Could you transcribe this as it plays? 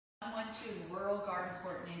112 Rural Garden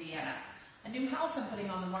Court in Indiana. A new house I'm putting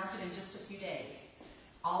on the market in just a few days.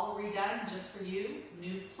 All redone just for you.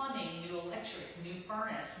 New plumbing, new electric, new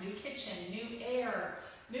furnace, new kitchen, new air,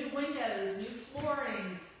 new windows, new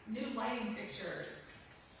flooring, new lighting fixtures.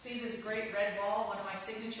 See this great red wall, one of my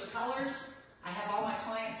signature colors? I have all my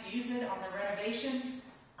clients use it on their renovations.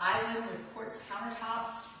 Island with quartz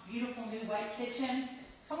countertops, beautiful new white kitchen.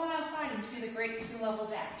 Come on outside and see the great two-level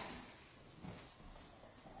deck.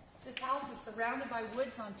 This house is surrounded by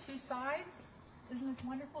woods on two sides. Isn't this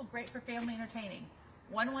wonderful? Great for family entertaining.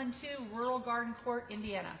 112 Rural Garden Court,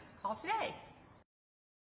 Indiana. Call today.